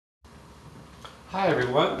Hi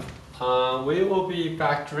everyone. We will be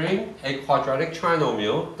factoring a quadratic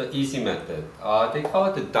trinomial, the easy method. They call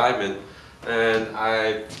it the diamond, and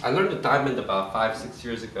I learned the diamond about 5-6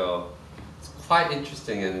 years ago. It's quite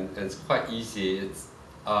interesting and it's quite easy.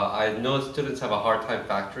 I know students have a hard time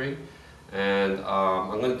factoring, and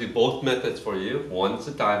I'm going to do both methods for you. One's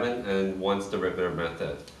the diamond and one's the regular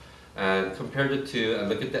method. And compare the two and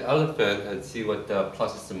look at the elephant and see what the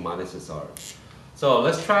pluses and minuses are. So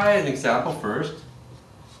let's try an example first.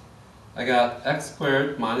 I got x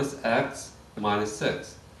squared minus x minus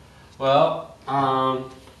 6. Well,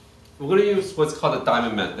 we're going to use what's called the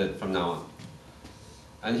diamond method from now on.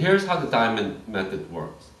 And here's how the diamond method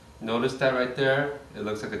works. Notice that right there? It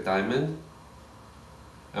looks like a diamond.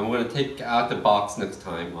 And we're going to take out the box next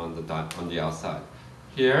time on the outside.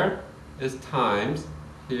 Here is times,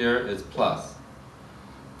 here is plus.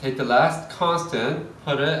 Take the last constant,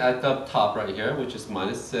 put it at the top right here, which is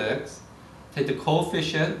minus 6. Take the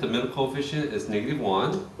coefficient, the middle coefficient is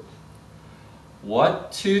 -1.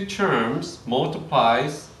 What two terms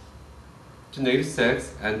multiplies to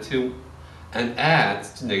 -6 and adds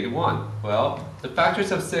to -1? Well, the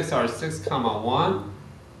factors of 6 are 6, 1.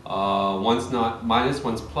 One's not minus,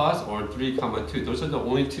 one's plus, or 3, 2. Those are the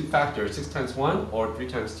only two factors, 6 times 1 or 3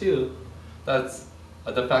 times 2. That's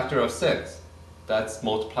the factor of 6. That's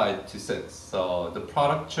multiplied to 6. So the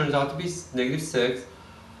product turns out to be -6,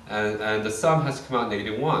 and the sum has to come out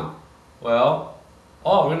 -1. Well,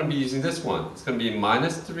 we're going to be using this one. It's going to be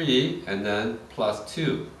 -3 and then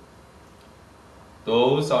 +2.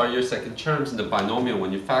 Those are your second terms in the binomial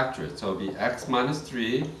when you factor it. So it'll be x minus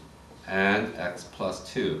 3 and x plus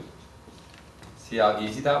 2. See how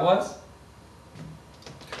easy that was?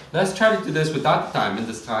 Let's try to do this without the diamond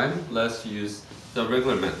this time. Let's use the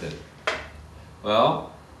regular method. Well,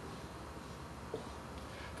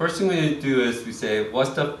 first thing we do is we say,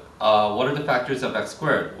 what are the factors of x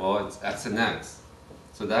squared? Well, it's x and x.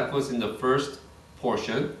 So that goes in the first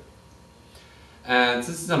portion. And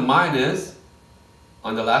since it's a minus,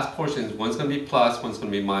 on the last portion, one's going to be plus, one's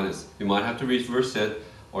going to be minus. You might have to reverse it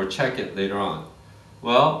or check it later on.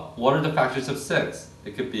 Well, what are the factors of 6?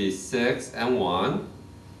 It could be 6 and 1.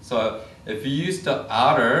 So if you use the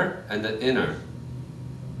outer and the inner,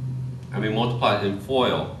 and we multiply it in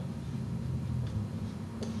FOIL,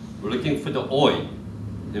 we're looking for the OI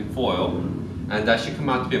in FOIL, and that should come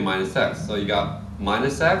out to be a minus x. So you got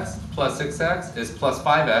minus x plus 6x is plus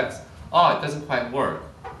 5x. Oh, it doesn't quite work.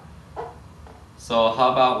 So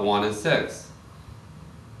how about 1 and 6?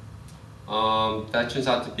 That turns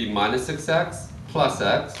out to be minus 6x plus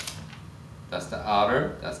x. That's the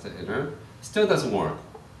outer, that's the inner. Still doesn't work.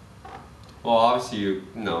 Well, obviously you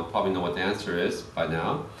probably know what the answer is by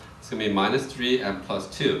now. It's going to be minus 3 and plus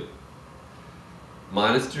 2.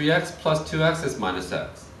 Minus 3x plus 2x is minus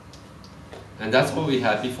x. And that's what we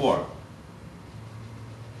had before.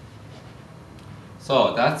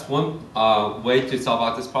 So that's one way to solve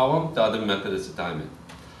out this problem. The other method is the diamond.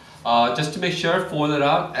 Just to make sure, FOIL it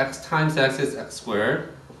out. X times x is x squared.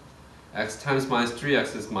 X times minus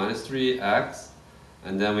 3x is minus 3x.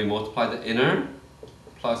 And then we multiply the inner,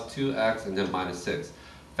 plus 2x, and then minus 6.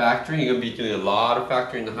 Factoring, you're going to be doing a lot of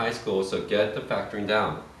factoring in high school, so get the factoring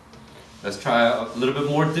down. Let's try a little bit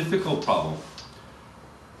more difficult problem.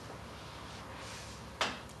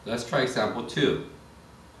 Let's try example 2.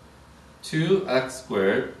 2x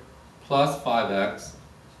squared plus 5x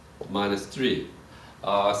minus 3.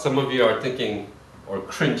 Some of you are thinking or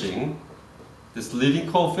cringing, this leading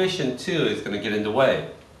coefficient 2 is going to get in the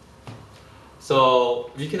way. So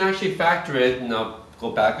you can actually factor it,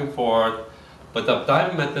 go back and forth, but the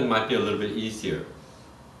diamond method might be a little bit easier.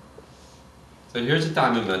 So here's the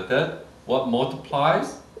diamond method. What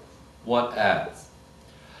multiplies? What adds?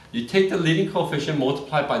 You take the leading coefficient,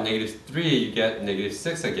 multiply by -3, you get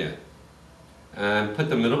 -6 again. And put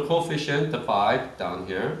the middle coefficient, the 5, down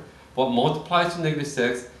here. What multiplies to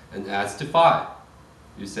 -6 and adds to 5?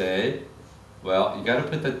 You say, well, you got to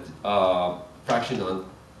put the fraction on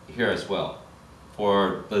here as well.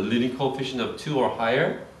 For the leading coefficient of 2 or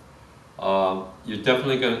higher, you're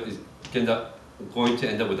definitely going to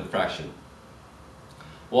end up with a fraction.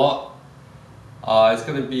 Well, it's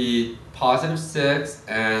going to be positive 6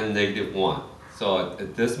 and -1. So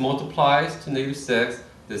this multiplies to -6,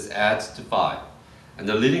 this adds to 5. And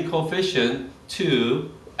the leading coefficient,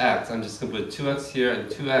 2x, I'm just going to put 2x here and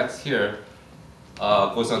 2x here,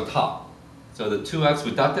 goes on top. So the 2x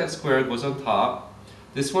without the x squared goes on top.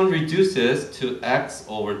 This one reduces to x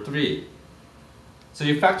over 3. So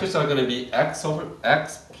your factors are going to be x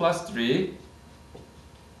plus 3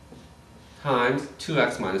 times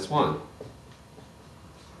 2x minus 1.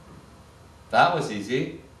 That was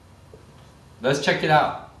easy. Let's check it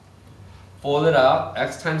out. Fold it out.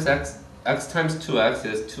 X times 2x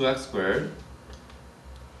is 2x squared.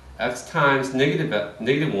 X times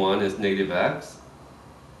negative 1 is negative x.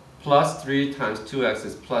 Plus 3 times 2x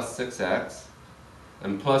is plus 6x.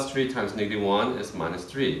 And plus 3 times negative 1 is minus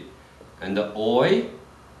 3. And the OI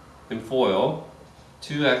in FOIL,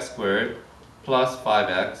 2x squared plus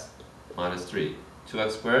 5x minus 3.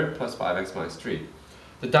 2x squared plus 5x minus 3.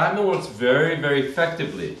 The diamond works very, very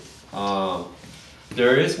effectively.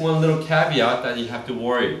 There is one little caveat that you have to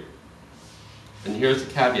worry. And here's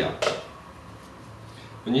the caveat.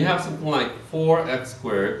 When you have something like 4x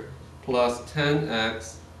squared plus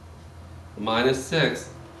 10x minus 6,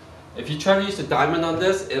 if you try to use the diamond on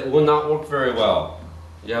this, it will not work very well.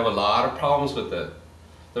 You have a lot of problems with it.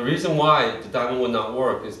 The reason why the diamond will not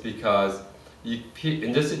work is because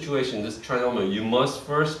in this situation, this trinomial, you must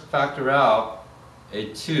first factor out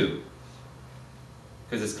a 2.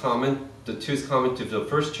 Because it's common, the 2 is common to the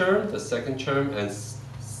first term, the second term, and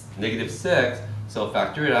negative 6. So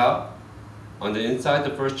factor it out. On the inside,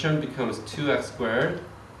 the first term becomes 2x squared.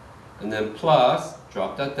 And then plus,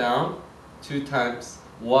 drop that down. 2 times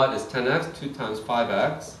what is 10x? 2 times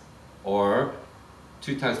 5x. Or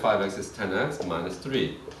 2 times 5x is 10x minus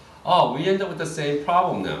 3. Oh, we end up with the same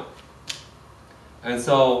problem now. And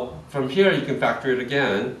so from here, you can factor it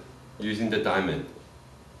again using the diamond.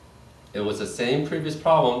 It was the same previous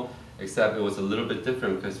problem, except it was a little bit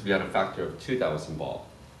different because we had a factor of 2 that was involved.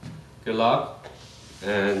 Good luck,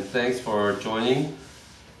 and thanks for joining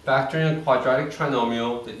Factoring a Quadratic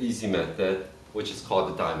Trinomial, the easy method, which is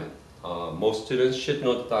called the diamond. Most students should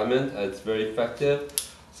know the diamond. It's very effective.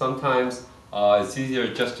 Sometimes it's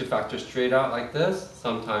easier just to factor straight out like this.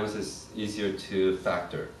 Sometimes it's easier to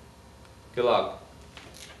factor. Good luck.